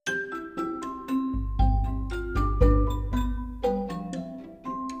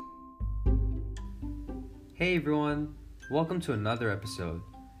Hey everyone, welcome to another episode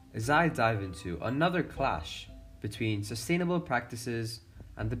as I dive into another clash between sustainable practices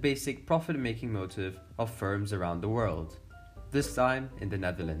and the basic profit making motive of firms around the world, this time in the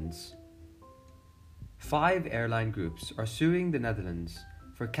Netherlands. 5 airline groups are suing the Netherlands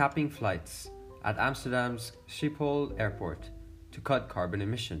for capping flights at Amsterdam's Schiphol airport to cut carbon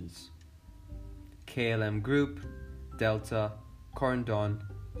emissions. KLM Group, Delta, Corendon,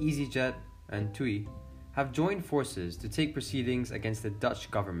 EasyJet, and TUI have joined forces to take proceedings against the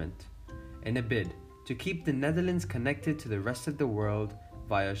Dutch government in a bid to keep the Netherlands connected to the rest of the world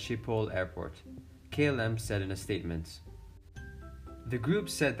via Schiphol Airport, KLM said in a statement. The group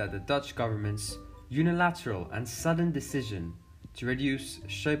said that the Dutch government's unilateral and sudden decision to reduce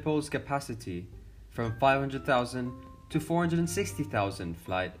Schiphol's capacity from 500,000 to 460,000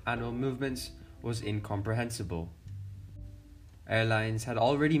 flight annual movements was incomprehensible. Airlines had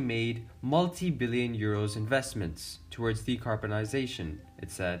already made multi-billion euros investments towards decarbonization, it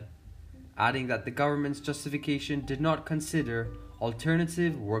said, adding that the government's justification did not consider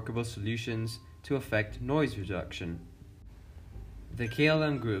alternative workable solutions to effect noise reduction. The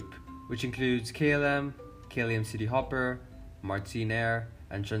KLM Group, which includes KLM, KLM Cityhopper, Martinair,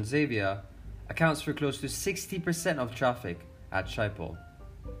 and Transavia, accounts for close to 60% of traffic at Schiphol.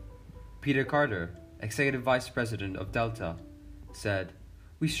 Peter Carter, Executive Vice President of Delta, said,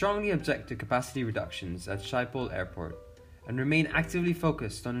 "We strongly object to capacity reductions at Schiphol Airport and remain actively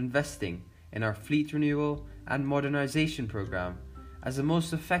focused on investing in our fleet renewal and modernization program as the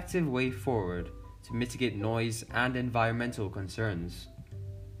most effective way forward to mitigate noise and environmental concerns."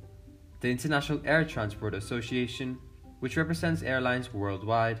 The International Air Transport Association, which represents airlines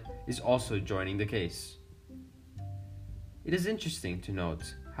worldwide, is also joining the case. It is interesting to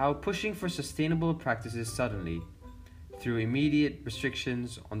note how pushing for sustainable practices suddenly, through immediate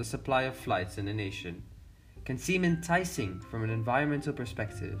restrictions on the supply of flights in the nation, can seem enticing from an environmental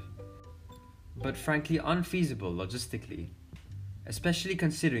perspective, but frankly unfeasible logistically, especially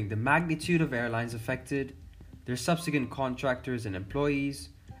considering the magnitude of airlines affected, their subsequent contractors and employees,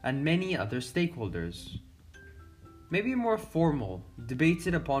 and many other stakeholders. Maybe a more formal,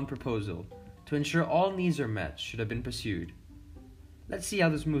 debated upon proposal to ensure all needs are met should have been pursued. Let's see how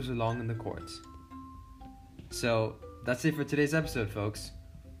this moves along in the courts. So, that's it for today's episode, folks.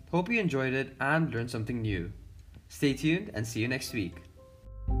 Hope you enjoyed it and learned something new. Stay tuned and see you next week.